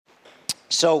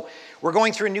So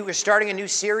we're starting a new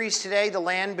series today, The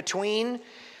Land Between.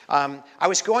 I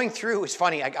was going through, it's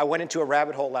funny, I went into a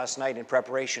rabbit hole last night in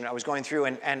preparation. I was going through,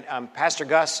 and Pastor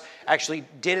Gus actually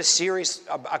did a series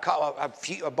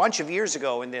a bunch of years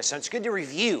ago in this, and it's good to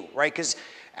review, right? Because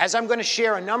as I'm going to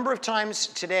share a number of times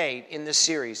today in this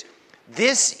series,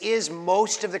 this is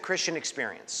most of the Christian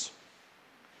experience.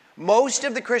 Most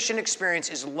of the Christian experience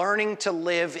is learning to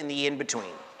live in the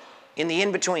in-between. In the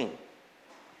in-between.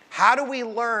 How do we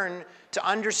learn to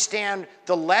understand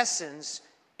the lessons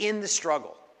in the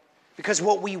struggle? Because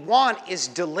what we want is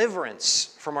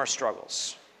deliverance from our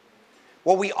struggles.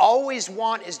 What we always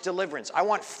want is deliverance. I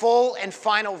want full and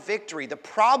final victory. The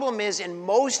problem is, in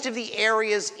most of the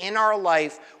areas in our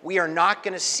life, we are not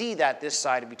going to see that this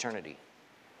side of eternity.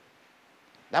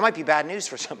 That might be bad news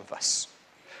for some of us,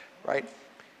 right?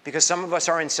 Because some of us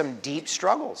are in some deep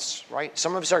struggles, right?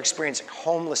 Some of us are experiencing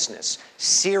homelessness,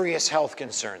 serious health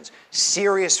concerns,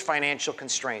 serious financial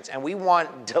constraints, and we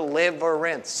want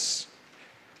deliverance.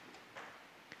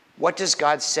 What does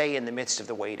God say in the midst of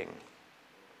the waiting?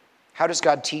 How does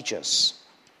God teach us?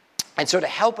 And so to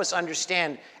help us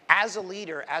understand, as a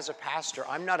leader, as a pastor,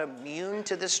 I'm not immune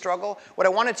to this struggle. What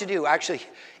I wanted to do, actually,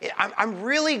 I'm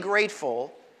really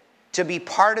grateful to be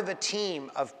part of a team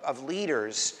of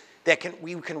leaders that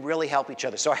we can really help each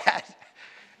other. So I had,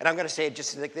 and I'm going to say it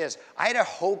just like this, I had a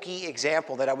hokey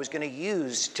example that I was going to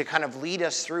use to kind of lead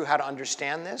us through how to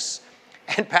understand this.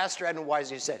 And Pastor Edmund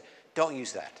wisely said, don't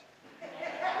use that.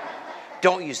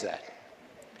 Don't use that.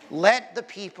 Let the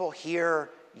people hear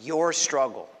your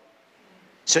struggle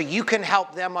so you can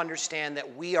help them understand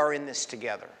that we are in this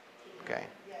together, okay?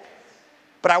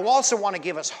 But I also want to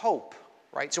give us hope,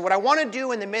 right? So what I want to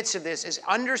do in the midst of this is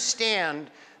understand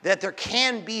that there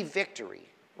can be victory,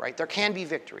 right? There can be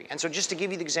victory. And so just to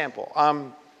give you the example,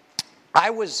 I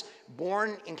was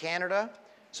born in Canada.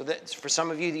 So that for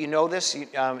some of you that you know this,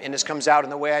 and this comes out in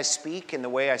the way I speak and the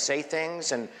way I say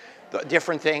things and the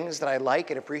different things that I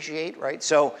like and appreciate, right?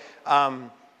 So, I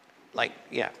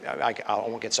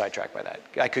won't get sidetracked by that.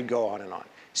 I could go on and on.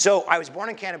 So I was born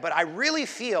in Canada, but I really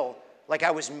feel like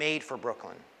I was made for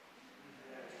Brooklyn.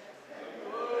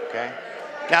 Okay?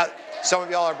 Now, some of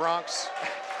y'all are Bronx.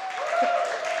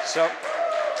 So,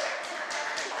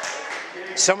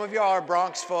 some of y'all are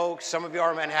Bronx folks. Some of y'all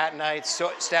are Manhattanites.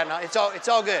 So Staten Island. It's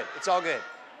all good. It's all good.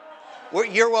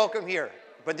 You're welcome here.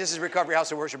 But this is Recovery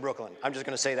House of Worship Brooklyn. I'm just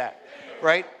going to say that,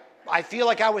 right? I feel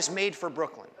like I was made for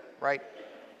Brooklyn, right?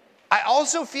 I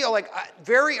also feel like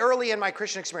very early in my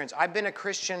Christian experience, I've been a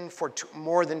Christian for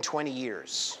more than 20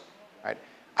 years, right?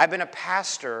 I've been a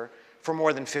pastor for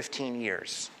more than 15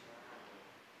 years.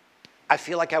 I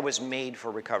feel like I was made for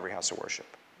Recovery House of Worship.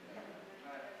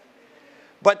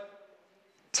 But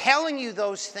telling you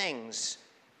those things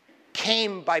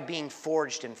came by being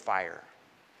forged in fire.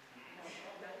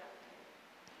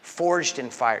 Forged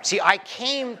in fire. See, I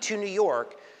came to New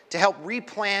York to help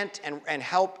replant and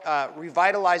help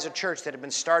revitalize a church that had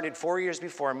been started 4 years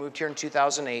before. I moved here in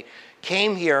 2008.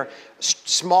 Came here,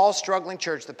 small, struggling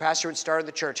church. The pastor who had started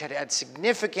the church had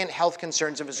significant health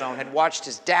concerns of his own, had watched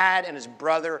his dad and his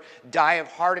brother die of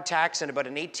heart attacks in about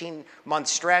an 18-month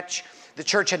stretch. The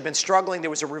church had been struggling.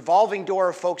 There was a revolving door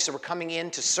of folks that were coming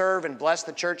in to serve and bless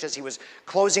the church as he was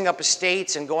closing up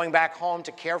estates and going back home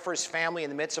to care for his family in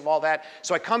the midst of all that.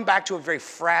 So I come back to a very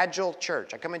fragile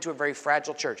church. I come into a very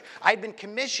fragile church. I'd been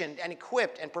commissioned and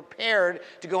equipped and prepared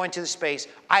to go into the space.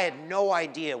 I had no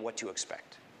idea what to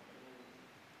expect.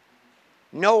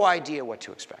 No idea what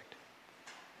to expect.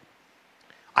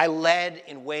 I led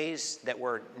in ways that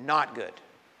were not good.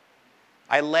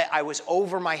 I was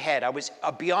over my head. I was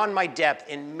beyond my depth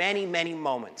in many, many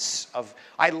moments.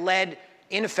 I led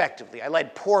ineffectively. I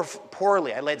led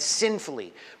poorly. I led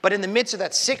sinfully. But in the midst of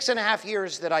that 6.5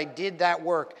 years that I did that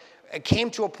work, it came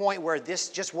to a point where this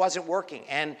just wasn't working.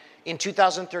 And in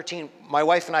 2013, my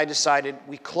wife and I decided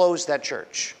we closed that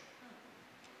church.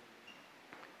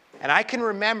 And I can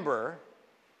remember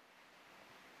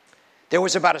there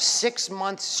was about a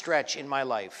 6-month stretch in my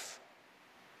life.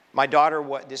 My daughter,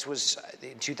 this was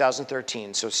in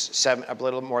 2013, so a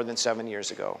little more than 7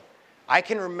 years ago. I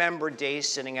can remember days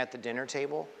sitting at the dinner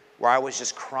table where I was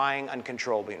just crying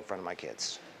uncontrollably in front of my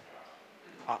kids.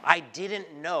 I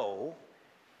didn't know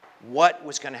what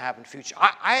was going to happen in the future.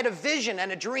 I had a vision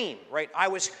and a dream, right?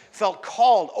 Felt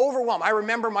called, overwhelmed. I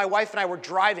remember my wife and I were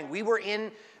driving. We were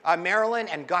in Maryland,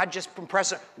 and God just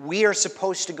impressed us. We are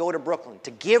supposed to go to Brooklyn, to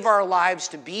give our lives,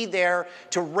 to be there,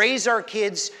 to raise our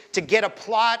kids, to get a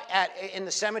plot in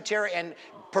the cemetery and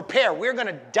prepare. We're going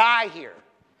to die here.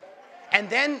 And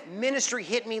then ministry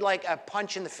hit me like a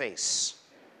punch in the face.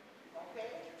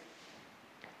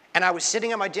 And I was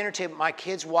sitting at my dinner table. My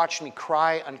kids watched me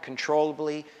cry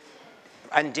uncontrollably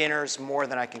on dinners more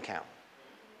than I can count.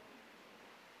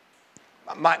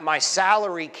 My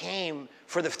salary came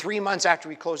for the 3 months after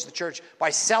we closed the church by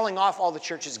selling off all the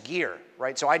church's gear,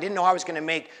 right? So I didn't know how I was going to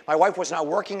make. My wife was not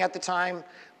working at the time,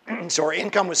 so our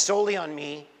income was solely on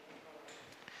me.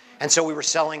 And so we were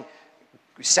selling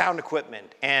sound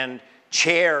equipment and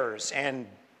chairs and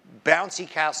bouncy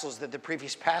castles that the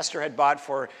previous pastor had bought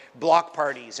for block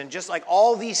parties, and just like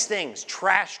all these things,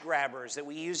 trash grabbers that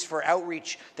we used for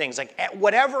outreach things, like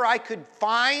whatever I could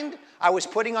find, I was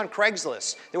putting on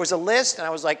Craigslist. There was a list, and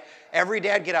I was like, every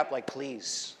day I'd get up like,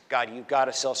 please, God, you've got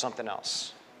to sell something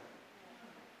else.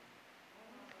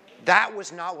 That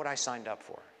was not what I signed up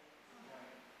for.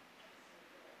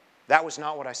 That was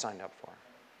not what I signed up for.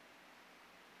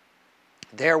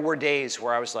 There were days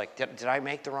where I was like, did I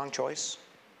make the wrong choice?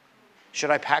 Should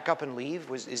I pack up and leave?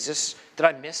 Did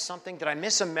I miss something? Did I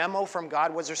miss a memo from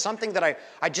God? Was there something that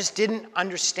I just didn't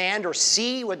understand or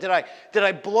see? Did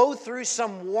I blow through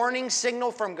some warning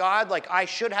signal from God, like I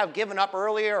should have given up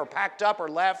earlier or packed up or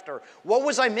left? Or what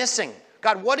was I missing?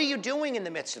 God, what are you doing in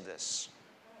the midst of this?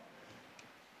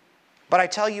 But I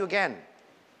tell you again,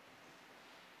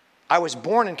 I was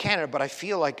born in Canada, but I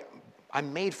feel like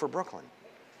I'm made for Brooklyn.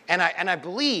 And I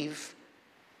believe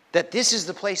that this is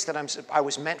the place that I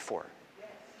was meant for.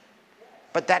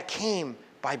 But that came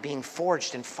by being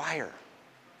forged in fire.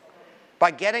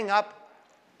 By getting up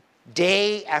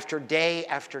day after day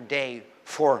after day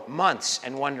for months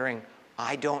and wondering,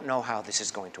 I don't know how this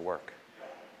is going to work.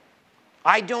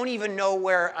 I don't even know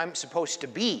where I'm supposed to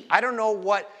be. I don't know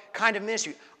what kind of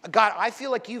ministry. God, I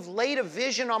feel like you've laid a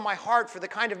vision on my heart for the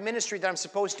kind of ministry that I'm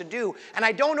supposed to do, and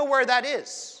I don't know where that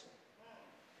is.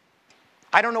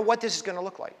 I don't know what this is going to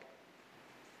look like.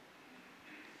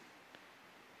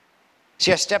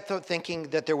 See, I stepped out thinking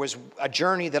that there was a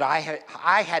journey that I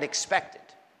had expected.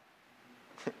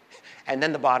 And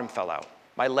then the bottom fell out.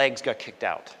 My legs got kicked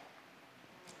out.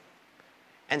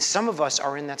 And some of us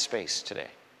are in that space today.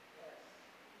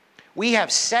 We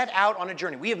have set out on a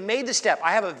journey. We have made the step.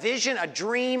 I have a vision, a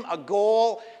dream, a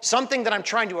goal, something that I'm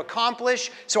trying to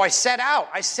accomplish. So I set out.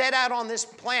 I set out on this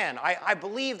plan. I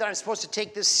believe that I'm supposed to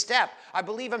take this step. I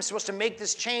believe I'm supposed to make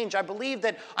this change. I believe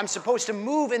that I'm supposed to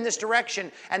move in this direction.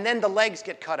 And then the legs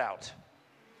get cut out.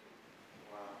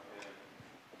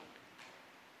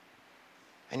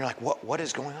 And you're like, what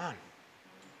is going on?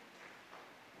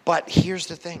 But here's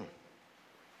the thing.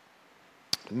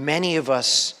 Many of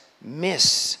us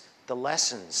miss the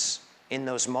lessons in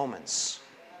those moments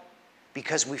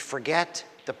because we forget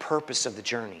the purpose of the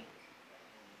journey.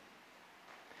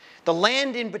 The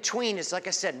land in between is, like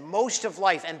I said, most of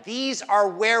life, and these are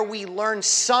where we learn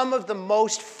some of the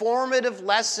most formative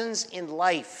lessons in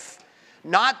life.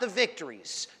 Not the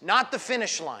victories, not the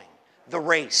finish line, the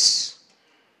race.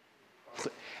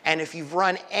 And if you've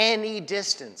run any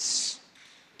distance,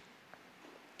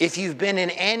 if you've been in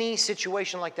any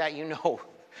situation like that, you know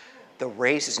the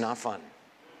race is not fun.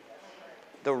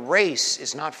 The race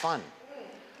is not fun.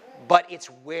 But it's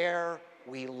where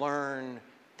we learn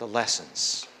the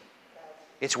lessons.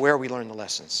 It's where we learn the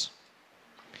lessons.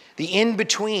 The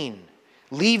in-between,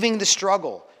 leaving the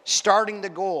struggle, starting the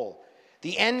goal,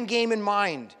 the end game in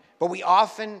mind, but we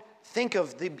often think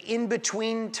of the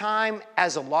in-between time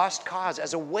as a lost cause,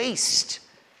 as a waste.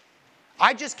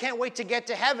 I just can't wait to get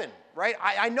to heaven, right?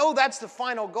 I know that's the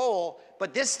final goal,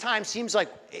 but this time seems like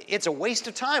it's a waste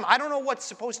of time. I don't know what's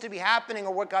supposed to be happening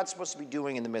or what God's supposed to be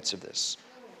doing in the midst of this.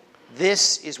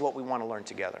 This is what we want to learn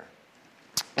together.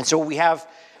 And so we have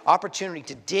opportunity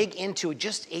to dig into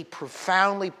just a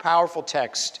profoundly powerful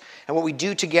text. And what we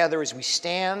do together is we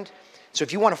stand. So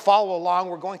if you want to follow along,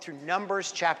 we're going through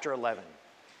Numbers chapter 11.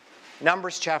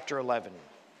 Numbers chapter 11,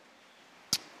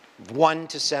 1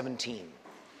 to 17.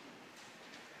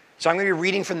 So I'm going to be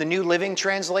reading from the New Living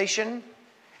Translation.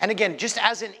 And again, just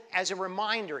as a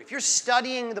reminder, if you're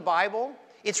studying the Bible,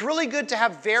 it's really good to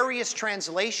have various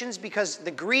translations because the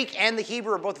Greek and the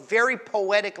Hebrew are both very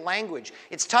poetic language.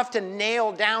 It's tough to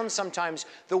nail down sometimes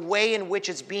the way in which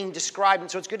it's being described.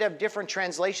 And so it's good to have different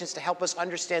translations to help us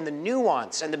understand the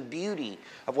nuance and the beauty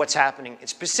of what's happening,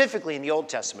 specifically in the Old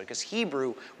Testament, because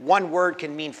Hebrew, one word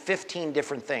can mean 15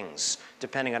 different things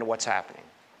depending on what's happening.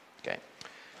 Okay.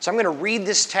 So I'm going to read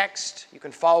this text. You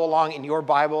can follow along in your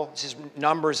Bible. This is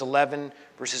Numbers 11,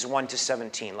 verses 1 to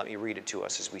 17. Let me read it to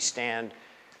us as we stand.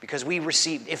 Because we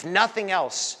received, if nothing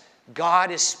else,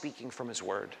 God is speaking from his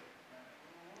word.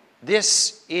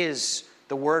 This is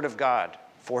the word of God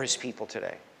for his people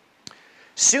today.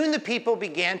 Soon the people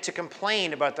began to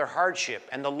complain about their hardship,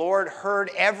 and the Lord heard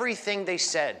everything they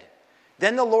said.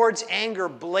 Then the Lord's anger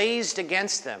blazed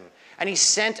against them, and he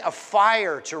sent a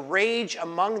fire to rage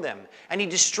among them, and he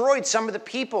destroyed some of the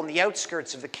people in the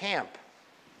outskirts of the camp.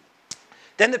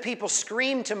 Then the people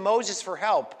screamed to Moses for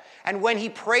help, and when he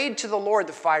prayed to the Lord,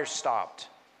 the fire stopped.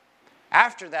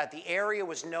 After that, the area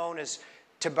was known as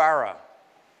Taberah,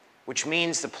 which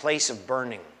means the place of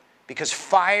burning, because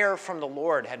fire from the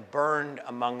Lord had burned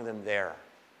among them there.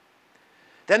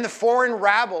 Then the foreign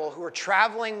rabble who were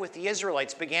traveling with the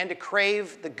Israelites began to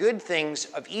crave the good things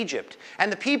of Egypt. And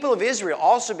the people of Israel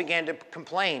also began to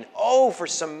complain. "Oh, for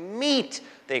some meat,"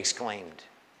 they exclaimed.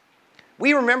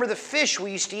 "We remember the fish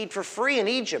we used to eat for free in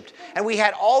Egypt, and we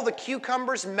had all the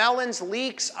cucumbers, melons,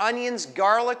 leeks, onions,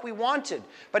 garlic we wanted.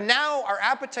 But now our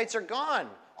appetites are gone.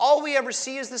 All we ever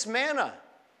see is this manna."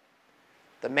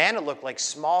 The manna looked like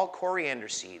small coriander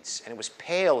seeds, and it was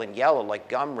pale and yellow like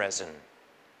gum resin.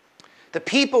 The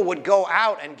people would go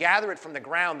out and gather it from the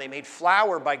ground. They made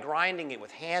flour by grinding it with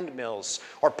hand mills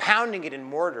or pounding it in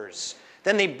mortars.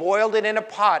 Then they boiled it in a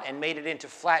pot and made it into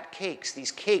flat cakes.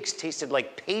 These cakes tasted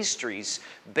like pastries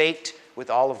baked with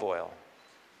olive oil.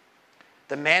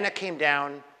 The manna came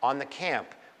down on the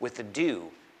camp with the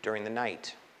dew during the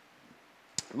night.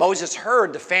 Moses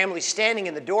heard the family standing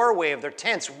in the doorway of their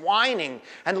tents whining,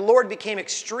 and the Lord became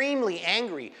extremely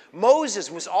angry.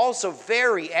 Moses was also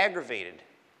very aggravated.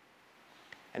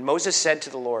 And Moses said to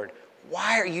the Lord,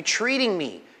 "Why are you treating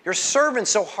me, your servant,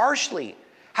 so harshly?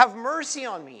 Have mercy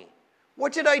on me.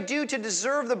 What did I do to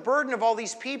deserve the burden of all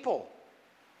these people?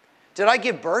 Did I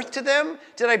give birth to them?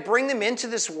 Did I bring them into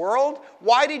this world?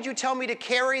 Why did you tell me to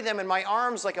carry them in my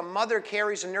arms like a mother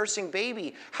carries a nursing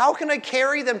baby? How can I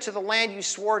carry them to the land you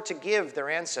swore to give their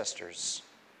ancestors?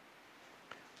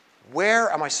 Where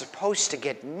am I supposed to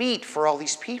get meat for all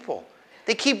these people?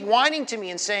 They keep whining to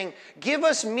me and saying, 'Give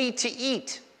us meat to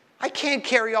eat.' I can't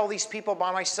carry all these people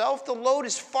by myself. The load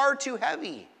is far too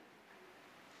heavy.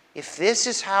 If this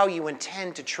is how you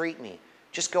intend to treat me,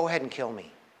 just go ahead and kill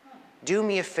me. Do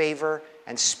me a favor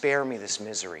and spare me this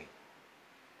misery."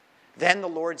 Then the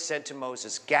Lord said to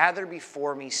Moses, "Gather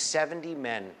before me 70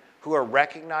 men who are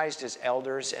recognized as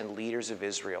elders and leaders of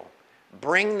Israel.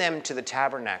 Bring them to the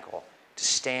tabernacle to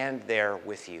stand there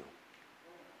with you.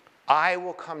 I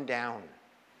will come down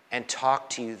and talk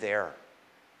to you there.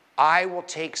 I will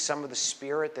take some of the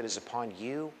spirit that is upon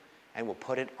you and will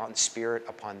put it on spirit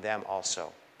upon them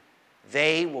also.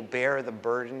 They will bear the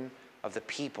burden of the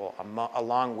people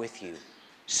along with you,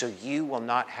 so you will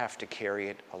not have to carry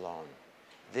it alone."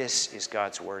 This is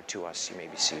God's word to us. You may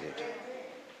be seated.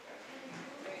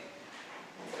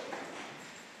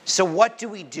 So what do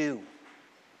we do?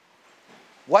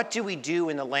 What do we do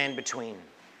in the land between?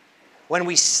 When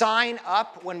we sign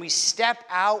up, when we step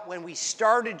out, when we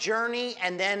start a journey,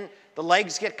 and then the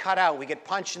legs get cut out, we get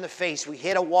punched in the face, we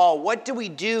hit a wall, what do we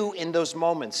do in those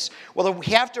moments? Well, we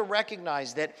have to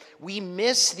recognize that we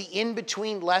miss the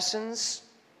in-between lessons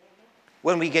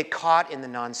when we get caught in the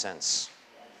nonsense.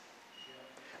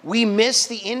 We miss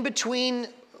the in-between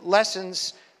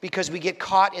lessons because we get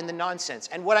caught in the nonsense.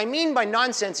 And what I mean by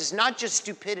nonsense is not just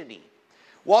stupidity.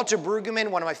 Walter Brueggemann,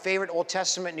 one of my favorite Old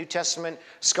Testament, New Testament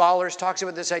scholars, talks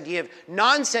about this idea of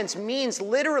nonsense means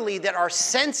literally that our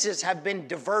senses have been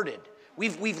diverted.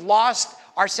 We've lost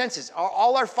our senses.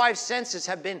 All our 5 senses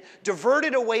have been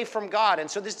diverted away from God.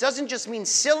 And so this doesn't just mean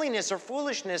silliness or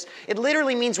foolishness. It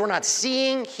literally means we're not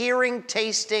seeing, hearing,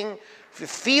 tasting,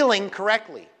 feeling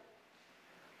correctly.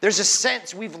 There's a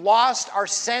sense, we've lost our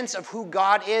sense of who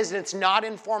God is, and it's not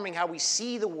informing how we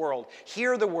see the world,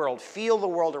 hear the world, feel the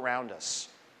world around us.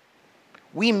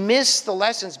 We miss the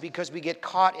lessons because we get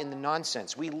caught in the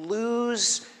nonsense. We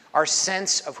lose our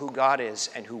sense of who God is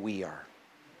and who we are.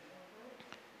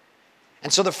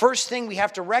 And so the first thing we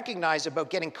have to recognize about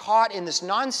getting caught in this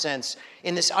nonsense,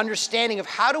 in this understanding of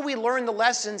how do we learn the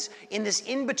lessons in this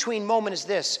in-between moment is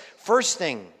this. First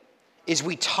thing is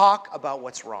we talk about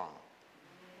what's wrong.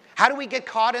 How do we get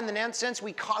caught in the nonsense?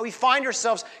 We find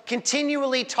ourselves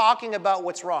continually talking about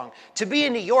what's wrong. To be a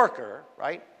New Yorker,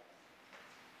 right?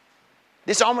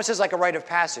 This almost is like a rite of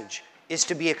passage, is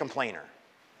to be a complainer,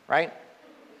 right?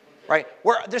 Right?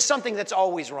 There's something that's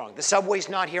always wrong. The subway's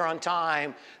not here on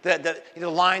time. The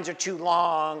lines are too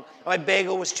long. My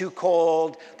bagel was too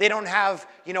cold. They don't have,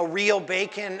 real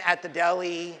bacon at the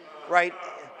deli, right?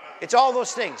 It's all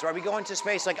those things, right? We go into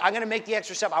space like, I'm going to make the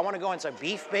extra stuff. I want to go inside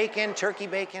beef bacon, turkey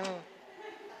bacon.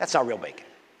 That's not real bacon,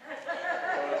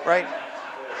 right?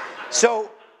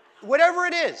 So whatever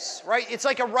it is, right? It's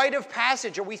like a rite of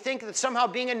passage, or we think that somehow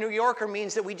being a New Yorker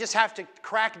means that we just have to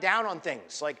crack down on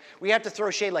things. Like we have to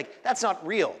throw shade, like that's not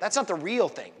real. That's not the real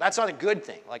thing. That's not a good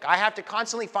thing. Like I have to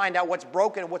constantly find out what's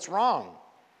broken and what's wrong.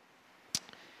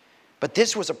 But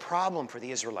this was a problem for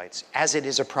the Israelites, as it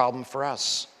is a problem for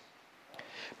us.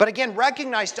 But again,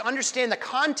 recognize, to understand the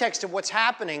context of what's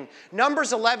happening,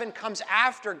 Numbers 11 comes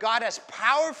after God has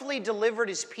powerfully delivered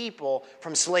his people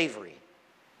from slavery.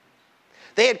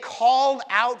 They had called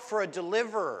out for a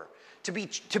deliverer to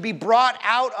be brought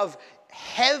out of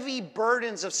heavy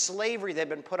burdens of slavery that had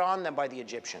been put on them by the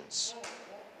Egyptians.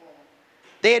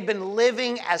 They had been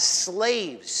living as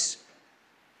slaves,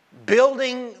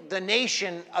 building the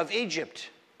nation of Egypt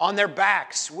on their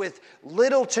backs with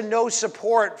little to no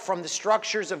support from the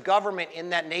structures of government in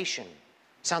that nation.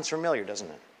 Sounds familiar, doesn't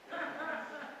it?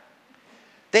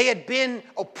 They had been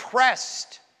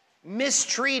oppressed,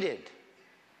 mistreated,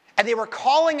 and they were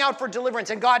calling out for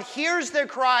deliverance. And God hears their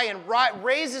cry and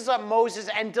raises up Moses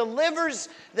and delivers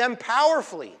them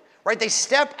powerfully. Right? They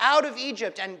step out of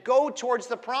Egypt and go towards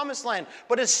the promised land.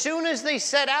 But as soon as they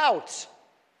set out,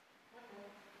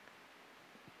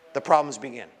 the problems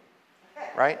begin.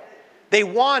 Right? They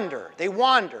wander,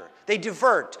 they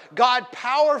divert. God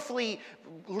powerfully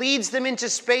leads them into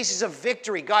spaces of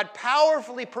victory. God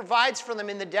powerfully provides for them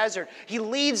in the desert. He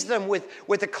leads them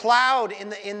with a cloud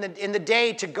in the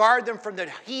day to guard them from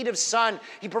the heat of sun.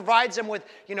 He provides them with,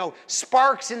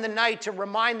 sparks in the night to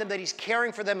remind them that he's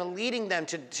caring for them and leading them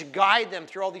to guide them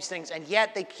through all these things. And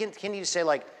yet they continue to say,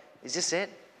 is this it?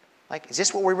 Is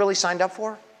this what we really signed up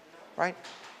for? Right?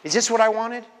 Is this what I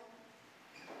wanted?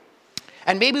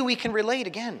 And maybe we can relate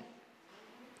again.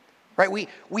 Right?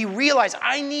 We realize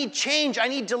I need change. I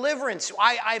need deliverance.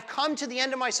 I've come to the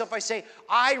end of myself. I say,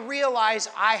 I realize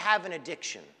I have an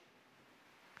addiction.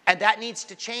 And that needs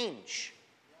to change.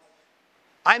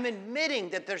 I'm admitting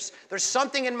that there's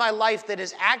something in my life that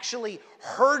is actually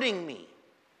hurting me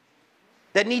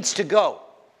that needs to go.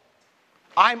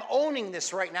 I'm owning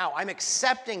this right now. I'm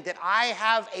accepting that I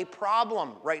have a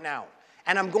problem right now.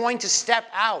 And I'm going to step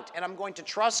out and I'm going to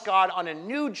trust God on a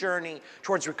new journey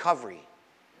towards recovery.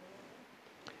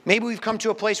 Maybe we've come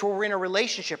to a place where we're in a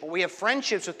relationship, or we have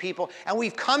friendships with people, and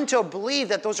we've come to believe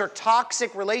that those are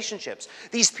toxic relationships.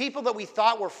 These people that we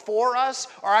thought were for us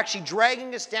are actually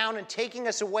dragging us down and taking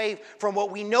us away from what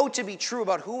we know to be true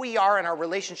about who we are in our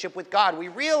relationship with God. We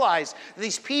realize that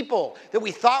these people that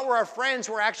we thought were our friends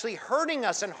were actually hurting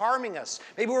us and harming us.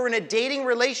 Maybe we're in a dating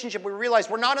relationship. We realize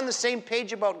we're not on the same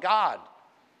page about God.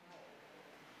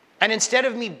 And instead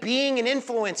of me being an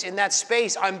influence in that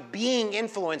space, I'm being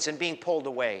influenced and being pulled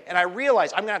away. And I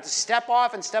realize I'm going to have to step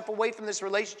off and step away from this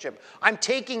relationship. I'm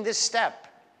taking this step.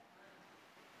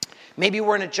 Maybe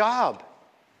we're in a job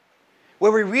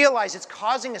where we realize it's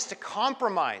causing us to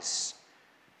compromise,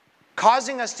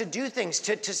 causing us to do things,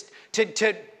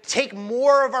 to take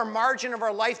more of our margin of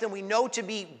our life than we know to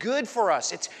be good for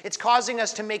us. It's causing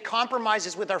us to make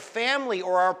compromises with our family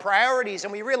or our priorities,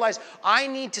 and we realize I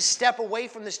need to step away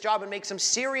from this job and make some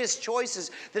serious choices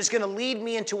that's going to lead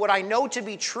me into what I know to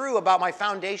be true about my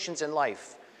foundations in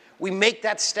life. We make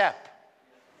that step.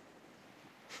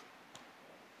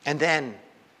 And then,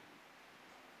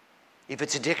 if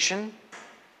it's addiction,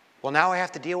 well, now I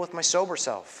have to deal with my sober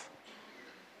self.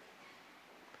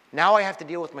 Now I have to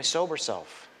deal with my sober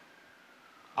self.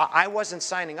 I wasn't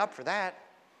signing up for that.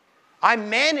 I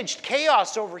managed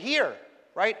chaos over here,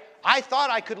 right? I thought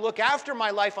I could look after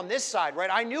my life on this side, right?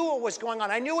 I knew what was going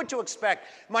on. I knew what to expect.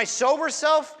 My sober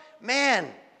self, man,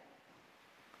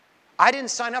 I didn't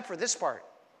sign up for this part.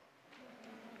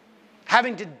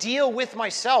 Having to deal with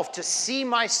myself, to see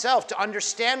myself, to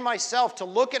understand myself, to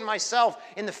look at myself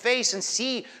in the face and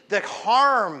see the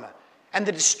harm and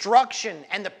the destruction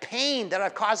and the pain that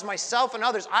I've caused myself and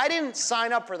others. I didn't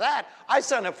sign up for that. I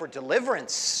signed up for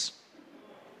deliverance.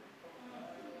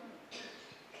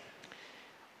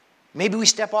 Maybe we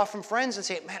step off from friends and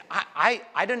say, man,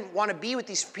 I didn't want to be with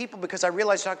these people because I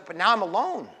realized, but now I'm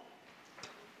alone.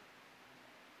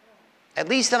 At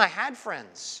least then I had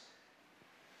friends.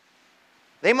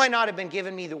 They might not have been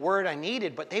giving me the word I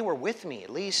needed, but they were with me at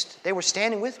least. They were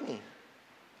standing with me.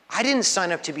 I didn't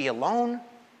sign up to be alone.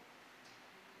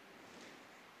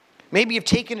 Maybe you've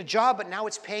taken a job, but now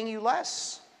it's paying you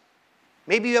less.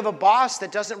 Maybe you have a boss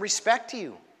that doesn't respect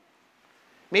you.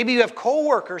 Maybe you have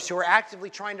coworkers who are actively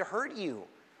trying to hurt you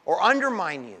or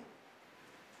undermine you.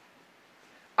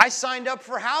 I signed up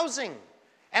for housing,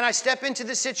 and I step into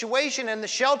this situation, and the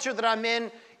shelter that I'm in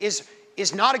is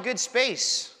not a good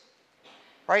space.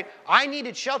 Right? I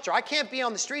needed shelter. I can't be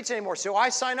on the streets anymore, so I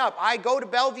sign up. I go to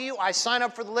Bellevue, I sign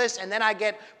up for the list, and then I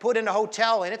get put in a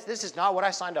hotel, and this is not what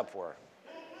I signed up for.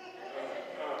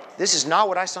 This is not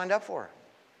what I signed up for.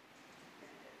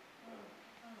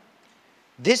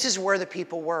 This is where the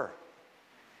people were.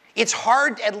 It's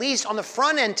hard, at least on the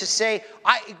front end, to say,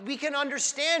 we can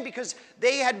understand because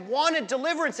they had wanted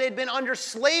deliverance. They had been under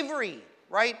slavery,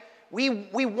 right? We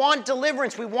want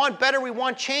deliverance. We want better. We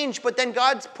want change. But then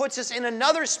God puts us in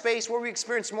another space where we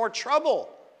experience more trouble,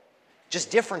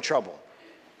 just different trouble.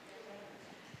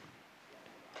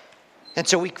 And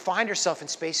so we find ourselves in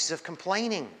spaces of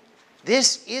complaining.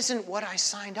 This isn't what I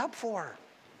signed up for.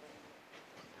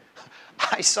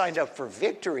 I signed up for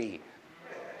victory.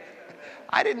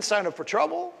 I didn't sign up for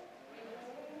trouble.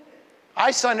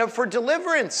 I signed up for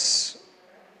deliverance.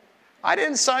 I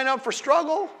didn't sign up for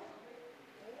struggle.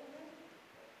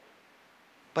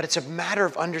 But it's a matter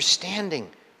of understanding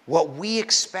what we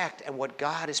expect and what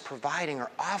God is providing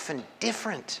are often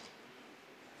different.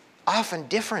 Often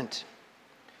different.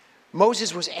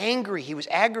 Moses was angry. He was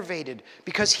aggravated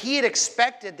because he had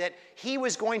expected that he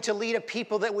was going to lead a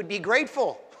people that would be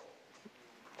grateful.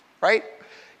 Right?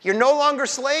 You're no longer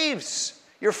slaves.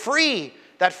 You're free.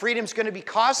 That freedom's going to be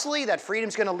costly. That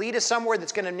freedom's going to lead us somewhere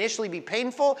that's going to initially be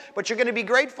painful, but you're going to be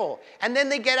grateful. And then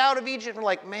they get out of Egypt and are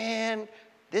like, man,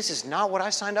 this is not what I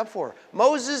signed up for.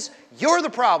 Moses, you're the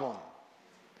problem.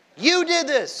 You did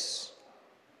this.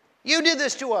 You did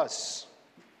this to us.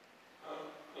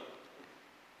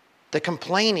 The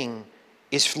complaining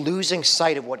is losing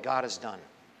sight of what God has done.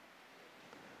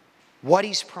 What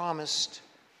He's promised,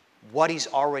 what He's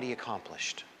already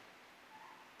accomplished.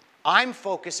 I'm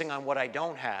focusing on what I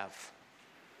don't have.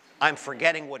 I'm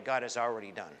forgetting what God has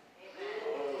already done.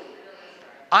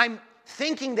 I'm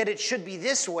thinking that it should be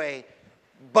this way,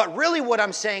 but really what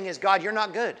I'm saying is, God, you're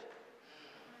not good.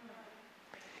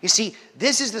 You see,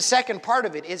 this is the second part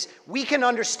of it, is we can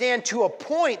understand to a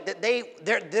point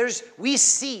that we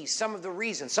see some of the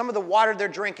reasons, some of the water they're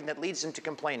drinking that leads them to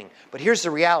complaining. But here's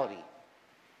the reality.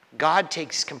 God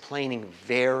takes complaining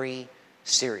very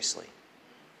seriously.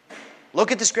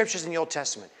 Look at the scriptures in the Old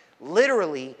Testament.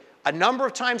 Literally, a number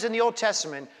of times in the Old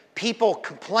Testament, people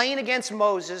complain against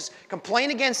Moses,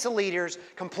 complain against the leaders,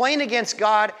 complain against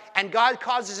God, and God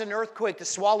causes an earthquake to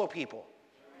swallow people.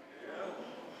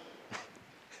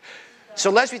 So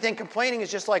lest we think complaining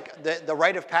is just like the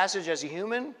rite of passage as a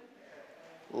human,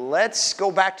 let's go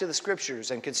back to the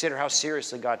scriptures and consider how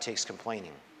seriously God takes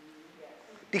complaining.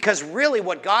 Because really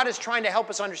what God is trying to help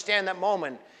us understand in that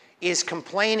moment is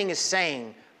complaining is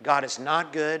saying, God is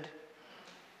not good.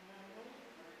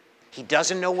 He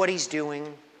doesn't know what He's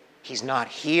doing. He's not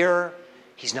here.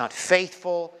 He's not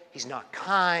faithful. He's not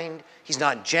kind. He's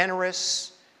not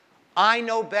generous. I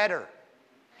know better.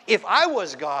 If I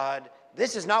was God,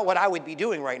 this is not what I would be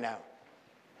doing right now.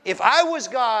 If I was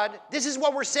God, this is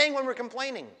what we're saying when we're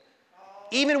complaining.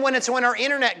 Even when our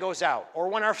internet goes out, or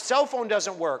when our cell phone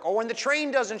doesn't work, or when the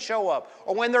train doesn't show up,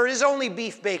 or when there is only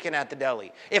beef bacon at the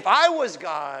deli. If I was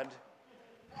God,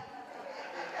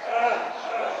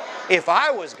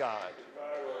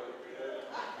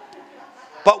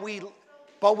 But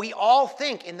we all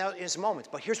think in those moments.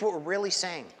 But here's what we're really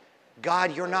saying.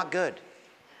 God, you're not good.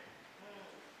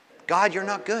 God, you're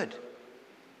not good.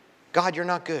 God, you're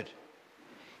not good.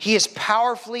 He has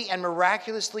powerfully and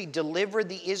miraculously delivered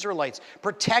the Israelites,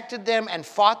 protected them, and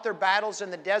fought their battles in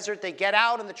the desert. They get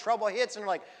out and the trouble hits and they're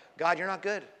like, God, you're not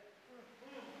good.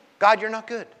 God, you're not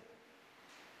good.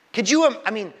 Could you,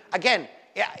 again,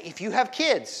 if you have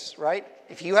kids, right?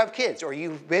 If you have kids or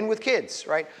you've been with kids,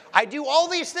 right? I do all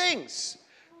these things,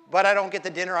 but I don't get the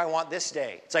dinner I want this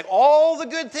day. It's like all the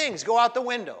good things go out the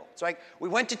window. It's like we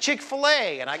went to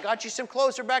Chick-fil-A and I got you some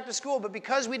clothes for back to school, but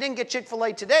because we didn't get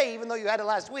Chick-fil-A today, even though you had it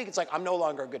last week, it's like I'm no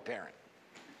longer a good parent.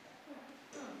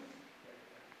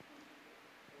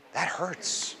 That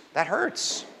hurts. That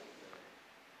hurts.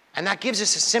 And that gives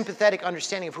us a sympathetic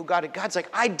understanding of who God is. God's like,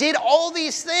 I did all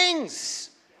these things.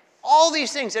 All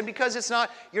these things. And because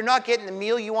you're not getting the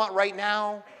meal you want right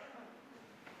now,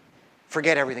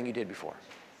 forget everything you did before.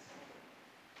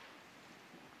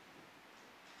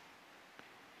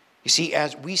 You see,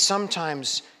 as we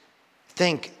sometimes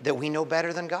think that we know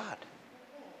better than God.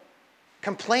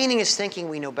 Complaining is thinking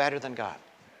we know better than God.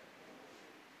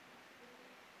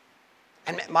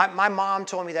 And my mom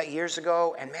told me that years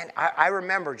ago, and man, I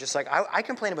remember just like, I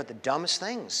complain about the dumbest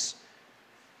things.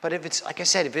 But if it's, like I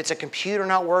said, if it's a computer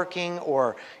not working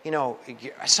or,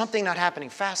 something not happening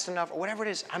fast enough or whatever it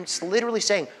is, I'm just literally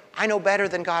saying, I know better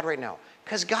than God right now.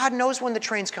 Because God knows when the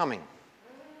train's coming.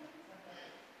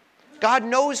 God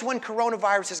knows when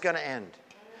coronavirus is going to end.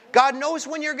 God knows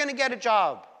when you're going to get a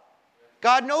job.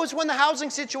 God knows when the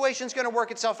housing situation is going to work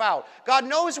itself out. God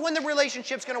knows when the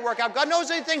relationship's going to work out. God knows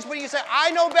these things, but you say, I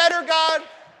know better, God.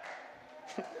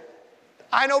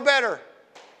 I know better.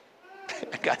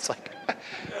 God's like,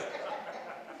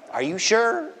 are you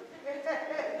sure?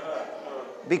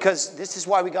 Because this is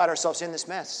why we got ourselves in this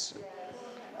mess.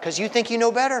 Because you think you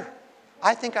know better.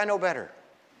 I think I know better.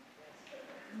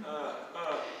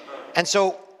 And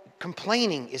so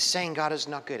complaining is saying God is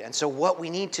not good. And so what we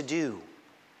need to do,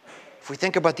 if we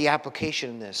think about the application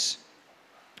in this,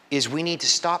 is we need to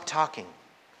stop talking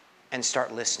and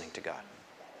start listening to God.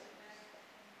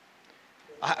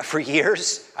 For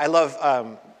years, I love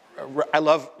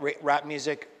rap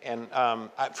music, and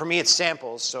for me it's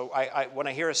samples. So when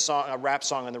I hear a rap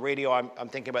song on the radio, I'm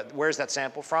thinking about where's that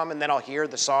sample from, and then I'll hear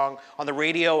the song on the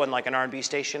radio and like an R&B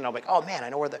station, and I'll be like, oh man, I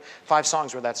know where the 5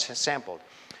 songs where that's sampled.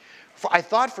 I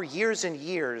thought for years and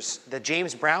years the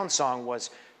James Brown song was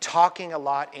talking a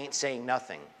lot, ain't saying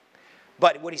nothing.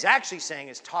 But what he's actually saying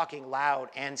is talking loud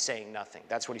and saying nothing.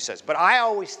 That's what he says. But I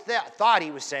always thought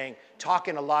he was saying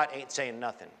talking a lot, ain't saying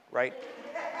nothing, right?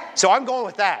 So I'm going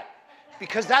with that.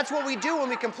 Because that's what we do when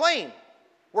we complain.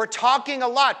 We're talking a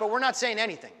lot, but we're not saying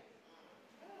anything.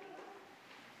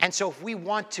 And so if we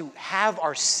want to have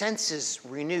our senses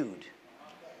renewed,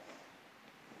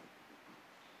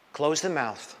 close the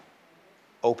mouth,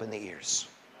 open the ears.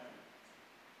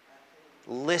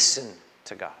 Listen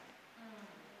to God.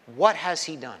 What has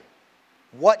he done?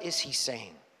 What is he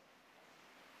saying?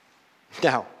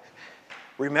 Now,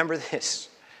 remember this.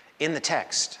 In the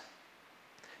text,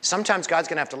 sometimes God's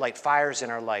going to have to light fires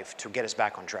in our life to get us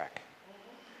back on track.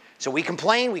 So we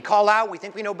complain, we call out, we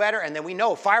think we know better, and then we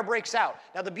know fire breaks out.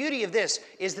 Now, the beauty of this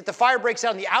is that the fire breaks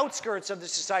out on the outskirts of the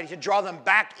society to draw them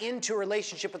back into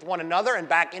relationship with one another and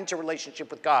back into relationship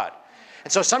with God.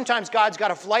 And so sometimes God's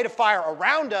got to light a fire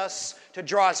around us to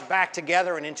draw us back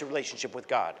together and into relationship with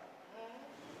God.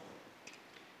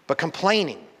 But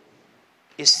complaining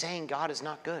is saying God is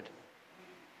not good.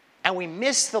 And we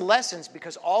miss the lessons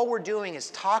because all we're doing is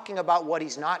talking about what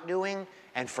he's not doing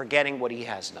and forgetting what he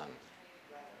has done.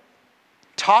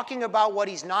 Talking about what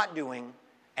he's not doing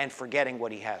and forgetting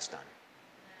what he has done.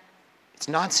 It's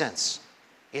nonsense.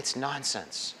 It's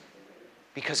nonsense.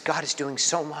 Because God is doing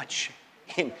so much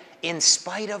in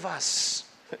spite of us.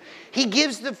 He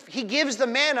gives the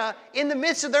manna in the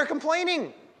midst of their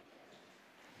complaining.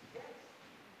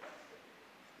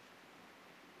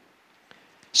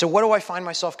 So what do I find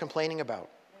myself complaining about?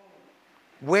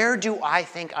 Where do I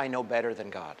think I know better than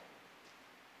God?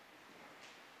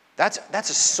 That's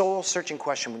a soul-searching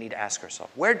question we need to ask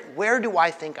ourselves. Where do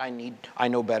I think I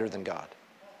know better than God?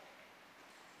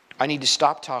 I need to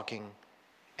stop talking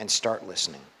and start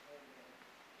listening.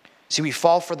 See, we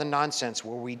fall for the nonsense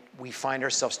where we find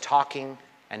ourselves talking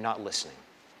and not listening.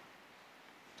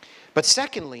 But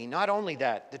secondly, not only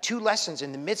that, the 2 lessons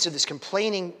in the midst of this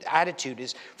complaining attitude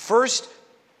is, first,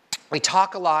 we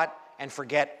talk a lot and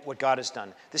forget what God has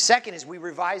done. The second is we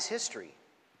revise history.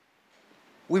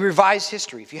 We revise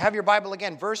history. If you have your Bible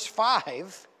again, verse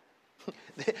 5,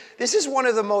 this is one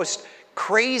of the most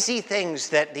crazy things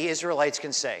that the Israelites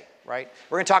can say, right?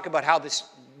 We're going to talk about how this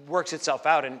works itself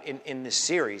out in this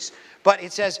series. But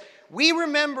it says, we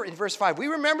remember, in verse 5, we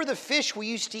remember the fish we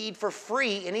used to eat for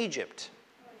free in Egypt.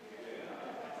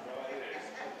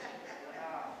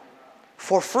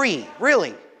 For free,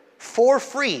 really, for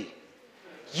free.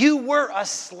 You were a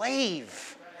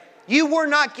slave. You were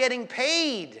not getting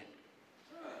paid.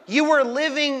 You were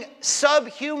living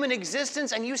subhuman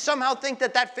existence, and you somehow think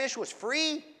that fish was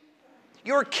free?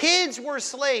 Your kids were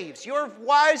slaves. Your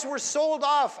wives were sold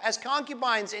off as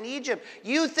concubines in Egypt.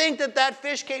 You think that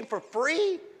fish came for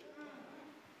free?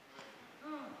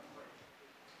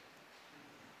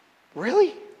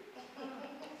 Really?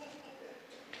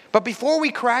 But before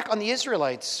we crack on the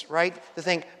Israelites, right, to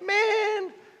think,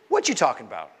 man, what you talking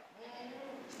about?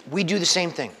 We do the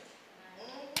same thing.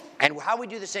 And how we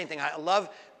do the same thing, I love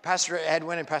Pastor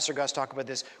Edwin and Pastor Gus talk about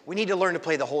this. We need to learn to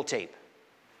play the whole tape.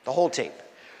 The whole tape.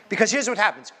 Because here's what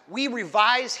happens. We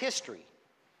revise history,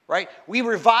 right? We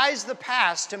revise the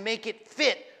past to make it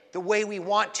fit the way we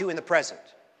want to in the present,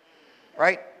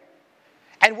 right?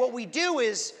 And what we do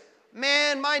is,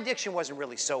 man, my addiction wasn't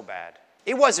really so bad.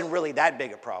 It wasn't really that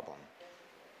big a problem.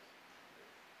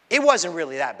 It wasn't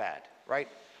really that bad, right?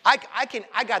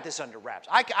 I got this under wraps.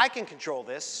 I can control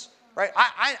this, right?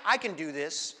 I can do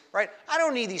this, right? I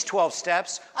don't need these 12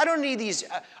 steps. I don't need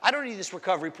this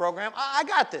recovery program. I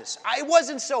got this. It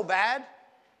wasn't so bad.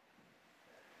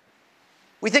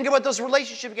 We think about those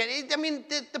relationships again. I mean,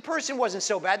 the person wasn't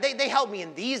so bad. They helped me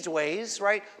in these ways,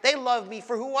 right? They loved me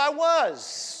for who I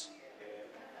was.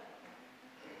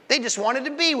 They just wanted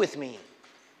to be with me.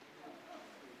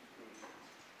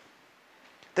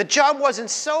 The job wasn't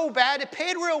so bad. It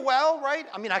paid real well, right?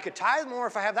 I mean, I could tithe more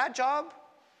if I have that job.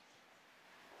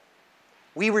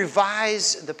 We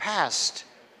revise the past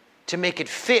to make it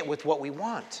fit with what we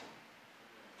want.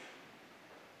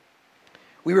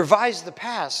 We revise the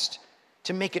past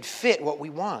to make it fit what we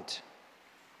want.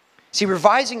 See,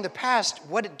 revising the past,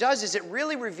 what it does is it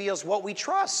really reveals what we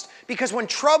trust. Because when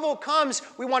trouble comes,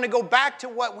 we want to go back to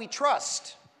what we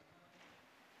trust.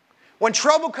 When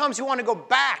trouble comes, we want to go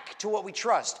back to what we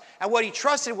trust. And what he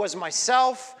trusted was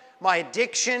myself, my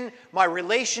addiction, my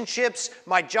relationships,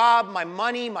 my job, my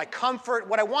money, my comfort.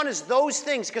 What I want is those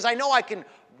things because I know I can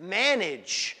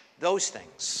manage those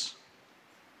things.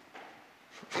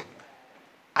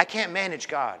 I can't manage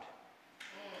God.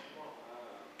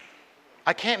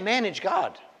 I can't manage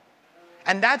God.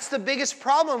 And that's the biggest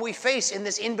problem we face in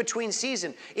this in-between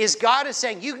season, is God is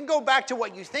saying, you can go back to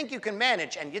what you think you can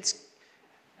manage, and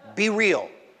be real.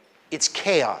 It's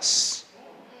chaos.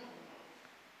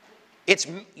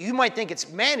 You might think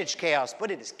it's managed chaos, but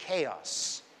it is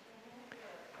chaos.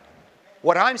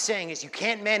 What I'm saying is you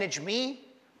can't manage me,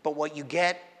 but what you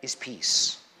get is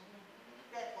peace.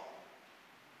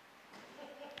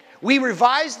 We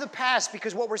revise the past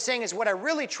because what we're saying is what I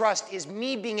really trust is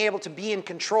me being able to be in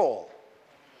control.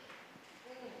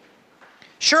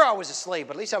 Sure, I was a slave,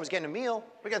 but at least I was getting a meal.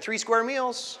 We got 3 square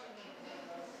meals,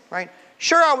 right?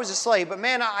 Sure, I was a slave, but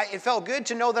man, it felt good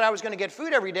to know that I was going to get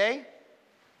food every day.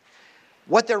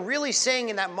 What they're really saying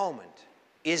in that moment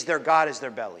is their God is their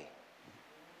belly.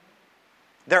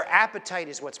 Their appetite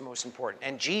is what's most important.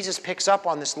 And Jesus picks up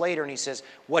on this later and he says,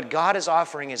 what God is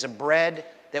offering is a bread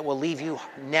that will leave you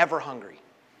never hungry.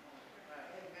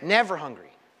 Never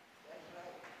hungry.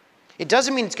 It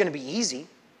doesn't mean it's going to be easy.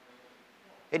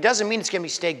 It doesn't mean it's going to be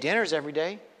steak dinners every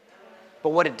day. But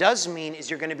what it does mean is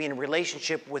you're going to be in a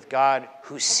relationship with God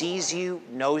who sees you,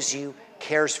 knows you,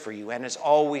 cares for you, and is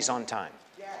always on time.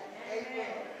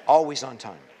 Always on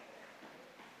time.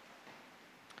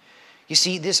 You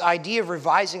see, this idea of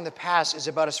revising the past is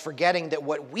about us forgetting that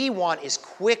what we want is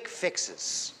quick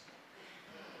fixes.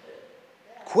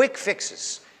 Quick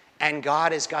fixes. And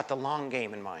God has got the long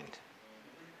game in mind.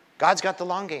 God's got the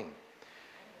long game.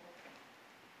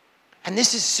 And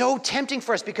this is so tempting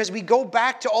for us because we go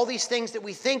back to all these things that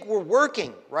we think were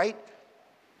working, right?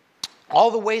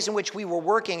 All the ways in which we were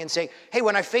working and say, hey,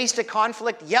 when I faced a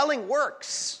conflict, yelling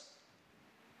works.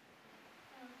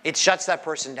 It shuts that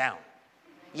person down.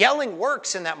 Yelling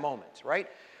works in that moment, right?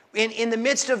 In the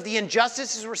midst of the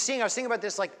injustices we're seeing, I was thinking about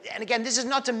this, and again, this is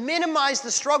not to minimize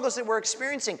the struggles that we're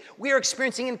experiencing. We are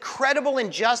experiencing incredible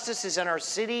injustices in our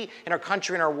city, in our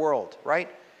country, in our world, right?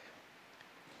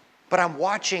 But I'm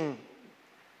watching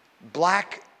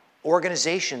black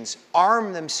organizations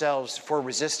arm themselves for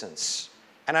resistance.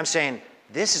 And I'm saying,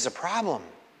 this is a problem.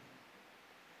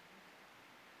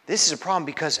 This is a problem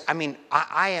because,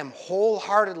 I am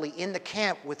wholeheartedly in the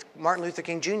camp with Martin Luther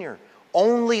King Jr.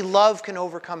 Only love can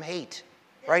overcome hate,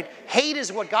 right? Hate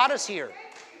is what got us here.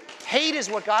 Hate is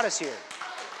what got us here.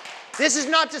 This is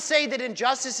not to say that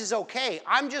injustice is okay.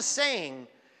 I'm just saying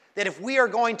that if we are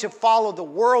going to follow the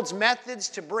world's methods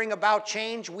to bring about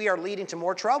change, we are leading to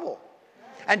more trouble.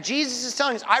 And Jesus is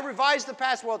telling us, I revised the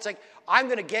past. Well, it's like, I'm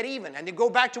going to get even. And then go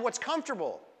back to what's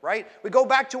comfortable, right? We go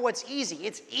back to what's easy.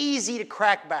 It's easy to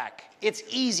crack back. It's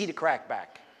easy to crack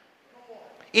back.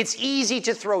 It's easy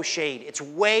to throw shade. It's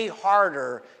way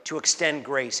harder to extend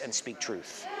grace and speak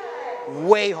truth.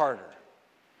 Way harder.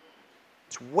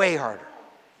 It's way harder.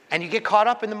 And you get caught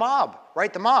up in the mob,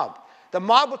 right? The mob. The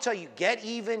mob will tell you, get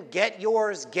even, get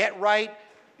yours, get right.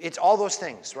 It's all those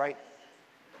things, right?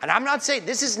 And I'm not saying,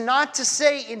 this is not to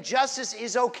say injustice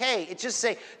is okay. It's just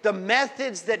say the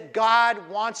methods that God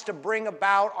wants to bring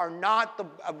about are not the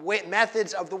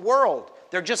methods of the world.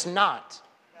 They're just not.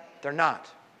 They're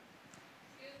not.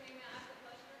 Excuse me, may I ask a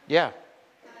question? Yeah.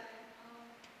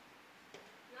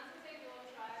 Not to say you all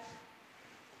try.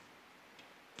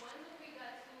 When do we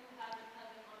get to have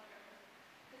heaven on earth?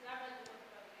 Because I read the book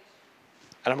of Revelation.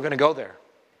 And I'm going to go there.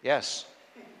 Yes.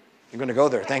 You're going to go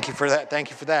there. Thank you for that.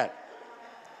 Thank you for that.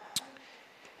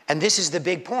 And this is the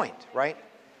big point, right?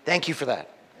 Thank you for that.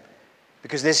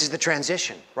 Because this is the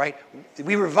transition, right?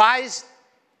 We revise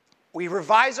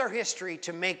our history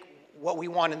to make what we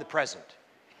want in the present.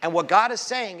 And what God is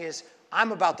saying is,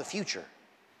 I'm about the future.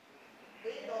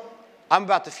 I'm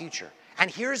about the future. And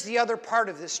here's the other part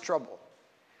of this trouble.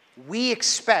 We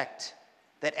expect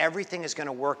that everything is going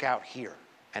to work out here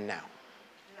and now.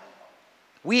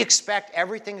 We expect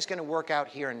everything is going to work out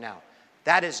here and now.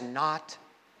 That is not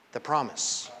the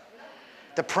promise.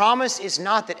 The promise is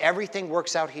not that everything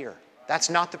works out here. That's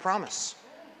not the promise.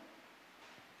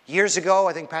 Years ago,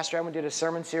 I think Pastor Edwin did a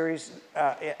sermon series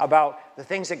about the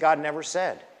things that God never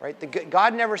said. Right?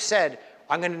 God never said,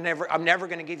 I'm never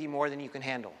going to give you more than you can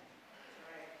handle.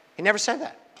 He never said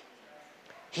that.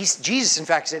 Jesus, in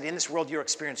fact, said, in this world you'll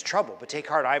experience trouble, but take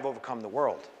heart, I've overcome the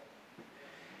world.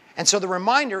 And so the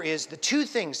reminder is the two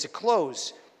things to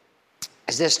close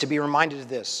is this, to be reminded of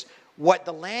this. What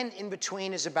the land in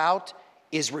between is about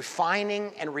is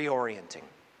refining and reorienting.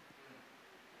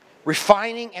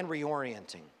 Refining and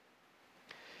reorienting.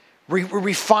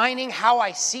 Refining how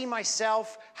I see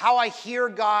myself, how I hear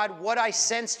God, what I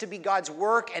sense to be God's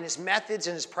work and his methods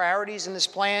and his priorities in this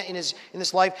plan, in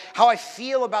this life, how I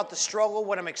feel about the struggle,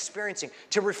 what I'm experiencing,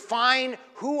 to refine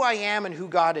who I am and who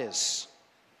God is.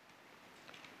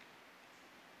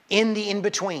 In the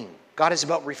in-between, God is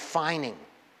about refining.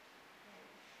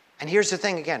 And here's the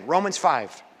thing again, Romans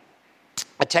 5,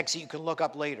 a text that you can look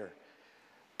up later.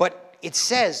 But it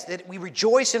says that we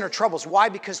rejoice in our troubles. Why?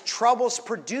 Because troubles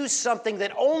produce something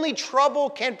that only trouble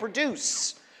can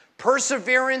produce.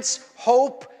 Perseverance,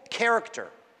 hope, character.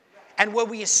 And when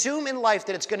we assume in life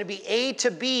that it's going to be A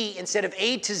to B instead of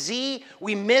A to Z,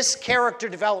 we miss character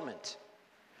development.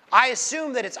 I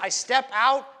assume that it's I step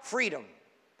out, freedom.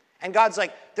 And God's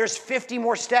like, there's 50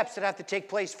 more steps that have to take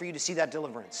place for you to see that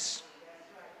deliverance.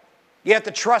 You have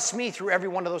to trust me through every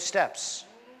one of those steps.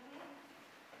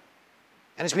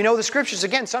 And as we know the scriptures,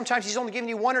 again, sometimes he's only giving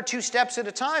you 1 or 2 steps at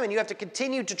a time, and you have to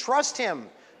continue to trust him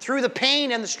through the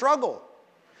pain and the struggle.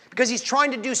 Because he's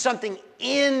trying to do something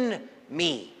in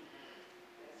me.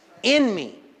 In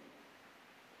me.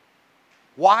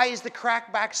 Why is the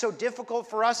crackback so difficult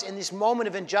for us in this moment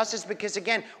of injustice? Because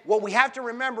again, what we have to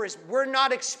remember is we're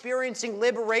not experiencing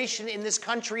liberation in this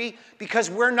country because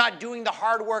we're not doing the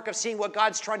hard work of seeing what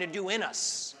God's trying to do in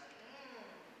us.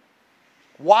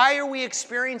 Why are we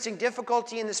experiencing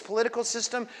difficulty in this political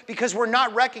system? Because we're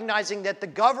not recognizing that the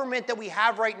government that we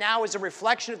have right now is a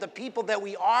reflection of the people that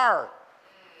we are.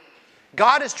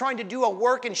 God is trying to do a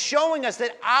work in showing us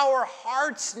that our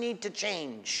hearts need to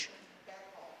change.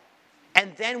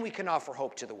 And then we can offer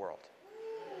hope to the world.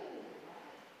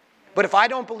 But if I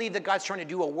don't believe that God's trying to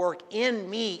do a work in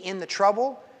me in the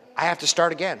trouble, I have to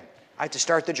start again. I have to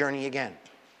start the journey again.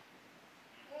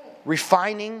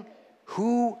 Refining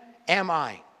who am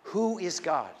I? Who is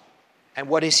God? And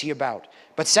what is he about?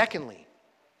 But secondly,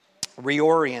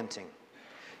 reorienting.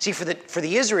 See, for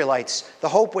the Israelites, the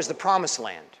hope was the promised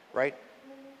land, right?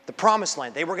 The promised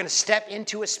land. They were going to step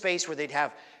into a space where they'd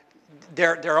have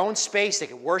their own space. They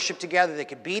could worship together. They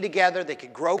could be together. They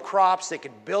could grow crops. They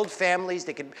could build families.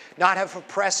 They could not have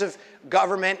oppressive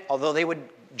government, although they would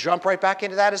jump right back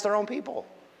into that as their own people.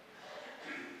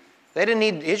 They didn't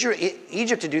need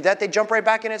Egypt to do that. They'd jump right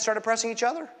back in and start oppressing each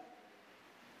other.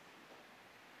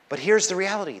 But here's the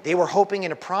reality. They were hoping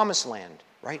in a promised land,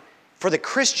 right? For the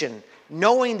Christian,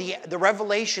 knowing the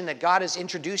revelation that God has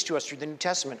introduced to us through the New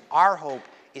Testament, our hope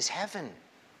is heaven.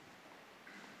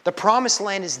 The promised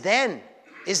land is then.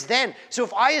 So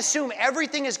if I assume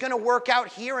everything is going to work out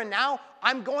here and now,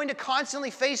 I'm going to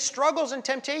constantly face struggles and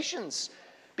temptations.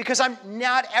 Because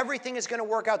not everything is going to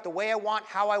work out the way I want,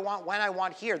 how I want, when I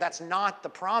want here. That's not the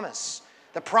promise.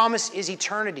 The promise is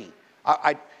eternity.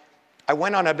 I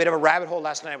went on a bit of a rabbit hole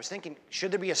last night. I was thinking,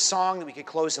 should there be a song that we could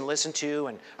close and listen to?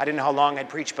 And I didn't know how long I'd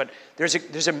preach, but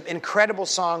there's an incredible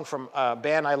song from a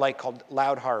band I like called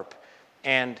Loud Harp.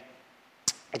 And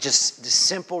it's just this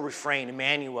simple refrain,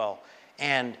 Emmanuel.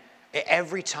 And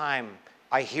every time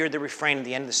I hear the refrain at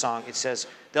the end of the song, it says,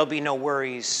 there'll be no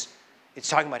worries. It's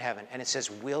talking about heaven. And it says,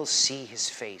 we'll see his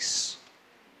face.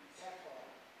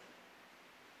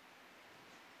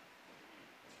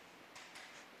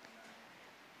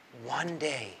 One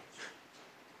day,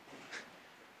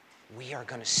 we are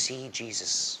going to see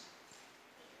Jesus.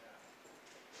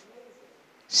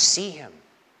 See him.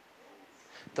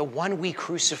 The one we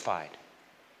crucified.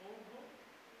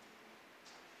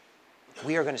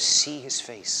 We are going to see his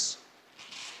face.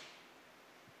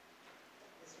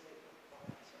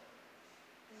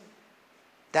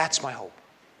 That's my hope.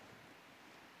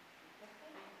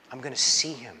 I'm going to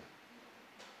see him.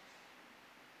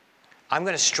 I'm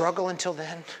going to struggle until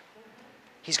then.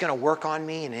 He's going to work on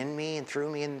me and in me and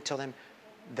through me until then.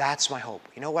 That's my hope.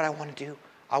 You know what I want to do?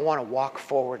 I want to walk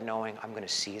forward knowing I'm going to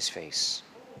see his face.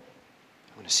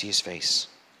 I'm going to see his face.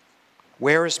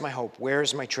 Where is my hope? Where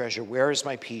is my treasure? Where is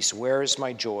my peace? Where is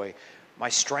my joy? My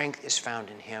strength is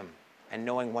found in him, and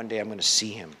knowing one day I'm going to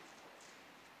see him.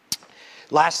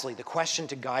 Lastly, the question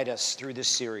to guide us through this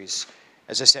series,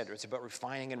 as I said, it's about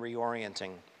refining and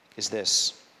reorienting, is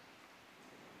this.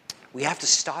 We have to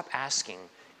stop asking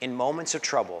in moments of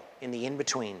trouble, in the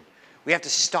in-between, we have to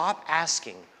stop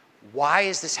asking, why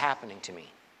is this happening to me?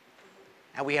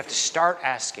 And we have to start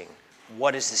asking,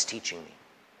 what is this teaching me?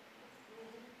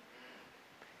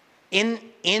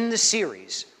 In the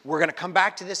series, we're going to come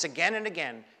back to this again and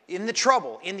again. In the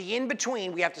trouble, in the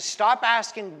in-between, we have to stop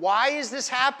asking, why is this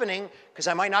happening? Because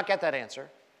I might not get that answer.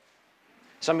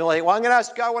 Some people are like, well, I'm going to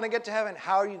ask God when I get to heaven.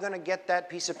 How are you going to get that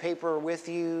piece of paper with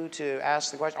you to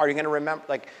ask the question? Are you going to remember?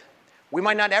 Like, we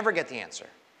might not ever get the answer.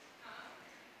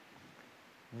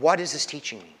 What is this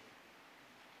teaching me?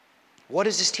 What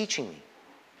is this teaching me?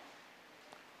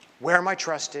 Where my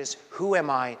trust is, who am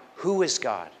I, who is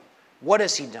God? What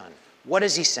has he done? What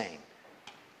is he saying?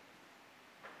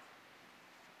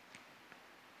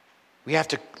 We have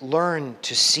to learn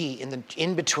to see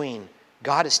in between.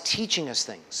 God is teaching us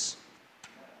things.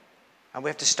 And we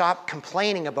have to stop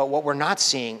complaining about what we're not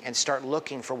seeing and start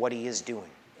looking for what he is doing.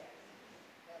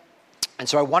 And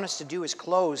so I want us to do is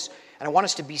close, and I want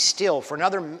us to be still for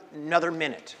another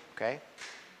minute, okay?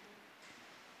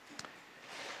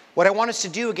 What I want us to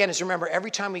do, again, is remember,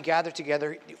 every time we gather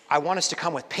together, I want us to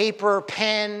come with paper,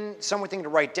 pen, something to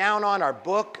write down on, our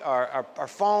book, our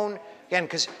phone. Again,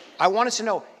 because I want us to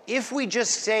know, if we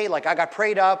just say, like, I got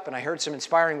prayed up and I heard some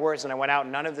inspiring words and I went out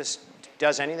and none of this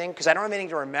does anything, because I don't have anything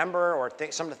to remember or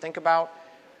something to think about,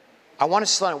 I want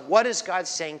us to learn, what is God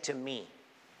saying to me?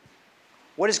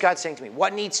 What is God saying to me?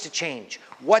 What needs to change?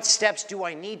 What steps do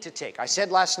I need to take? I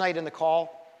said last night in the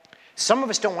call, some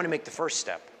of us don't want to make the first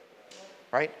step,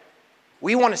 right?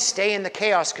 We want to stay in the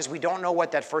chaos because we don't know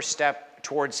what that first step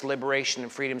towards liberation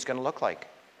and freedom is going to look like,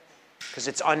 because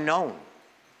it's unknown.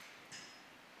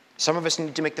 Some of us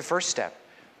need to make the first step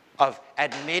of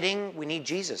admitting we need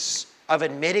Jesus, of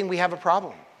admitting we have a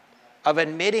problem, of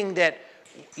admitting that,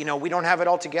 we don't have it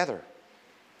all together.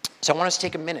 So I want us to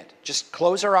take a minute. Just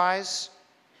close our eyes.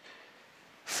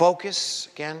 Focus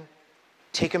again.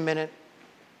 Take a minute.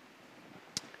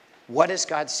 What is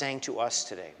God saying to us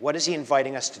today? What is he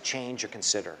inviting us to change or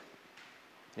consider?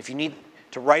 If you need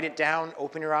to write it down,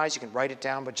 open your eyes, you can write it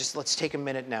down, but just let's take a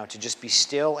minute now to just be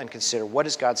still and consider, what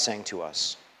is God saying to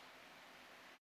us?